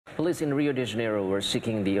Police in Rio De Janeiro were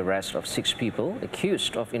seeking the arrest of 6 people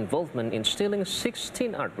accused of involvement in stealing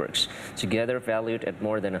 16 artworks, together valued at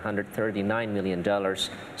more than $139 million,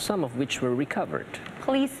 some of which were recovered.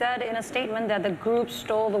 Police said in a statement that the group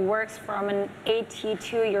stole the works from an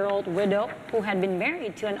 82-year-old widow who had been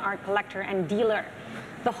married to an art collector and dealer.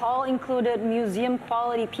 The haul included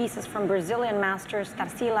museum-quality pieces from Brazilian masters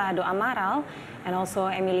Tarsila do Amaral and also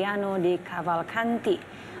Emiliano de Cavalcanti.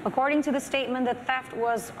 According to the statement, the theft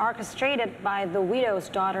was orchestrated by the widow's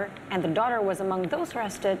daughter, and the daughter was among those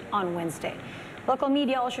arrested on Wednesday. Local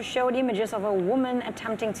media also showed images of a woman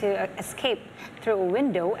attempting to escape through a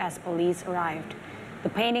window as police arrived. The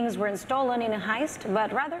paintings weren't stolen in a heist,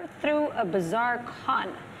 but rather through a bizarre con.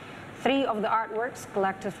 3 of the artworks,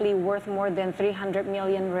 collectively worth more than 300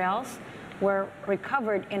 million reals, were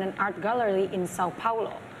recovered in an art gallery in Sao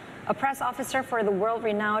Paulo. A press officer for the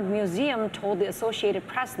world-renowned museum told the Associated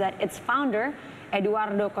Press that its founder,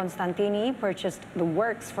 Eduardo Constantini, purchased the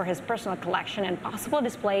works for his personal collection and possible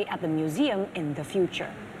display at the museum in the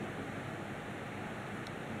future.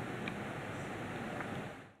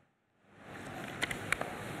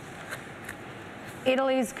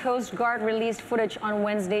 Italy's Coast Guard released footage on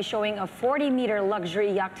Wednesday showing a 40-meter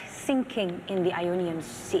luxury yacht sinking in the Ionian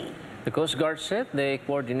Sea. The Coast Guard said they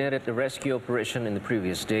coordinated the rescue operation in the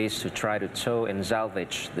previous days to try to tow and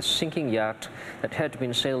salvage the sinking yacht that had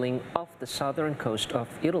been sailing off the southern coast of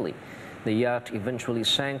Italy. The yacht eventually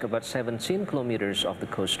sank about 17 kilometers off the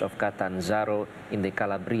coast of Catanzaro in the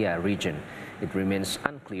Calabria region. It remains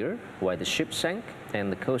unclear why the ship sank,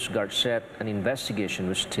 and the Coast Guard said an investigation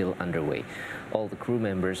was still underway. All the crew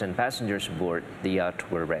members and passengers aboard the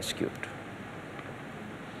yacht were rescued.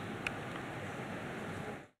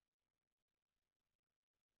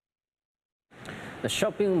 The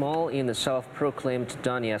shopping mall in the self-proclaimed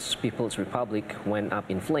Donetsk People's Republic went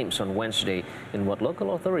up in flames on Wednesday in what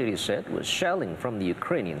local authorities said was shelling from the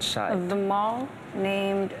Ukrainian side. The mall,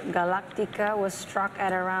 named Galactica, was struck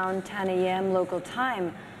at around 10 a.m. local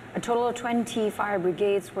time. A total of 20 fire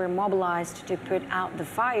brigades were mobilized to put out the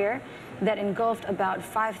fire that engulfed about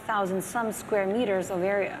 5,000 some square meters of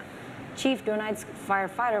area. Chief Donetsk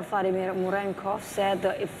firefighter Vladimir Murenkov said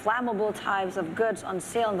the inflammable types of goods on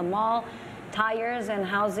sale in the mall, tires and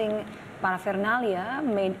housing paraphernalia,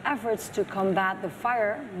 made efforts to combat the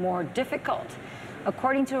fire more difficult.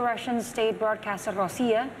 According to Russian state broadcaster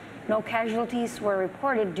Rossiya, no casualties were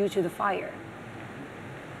reported due to the fire.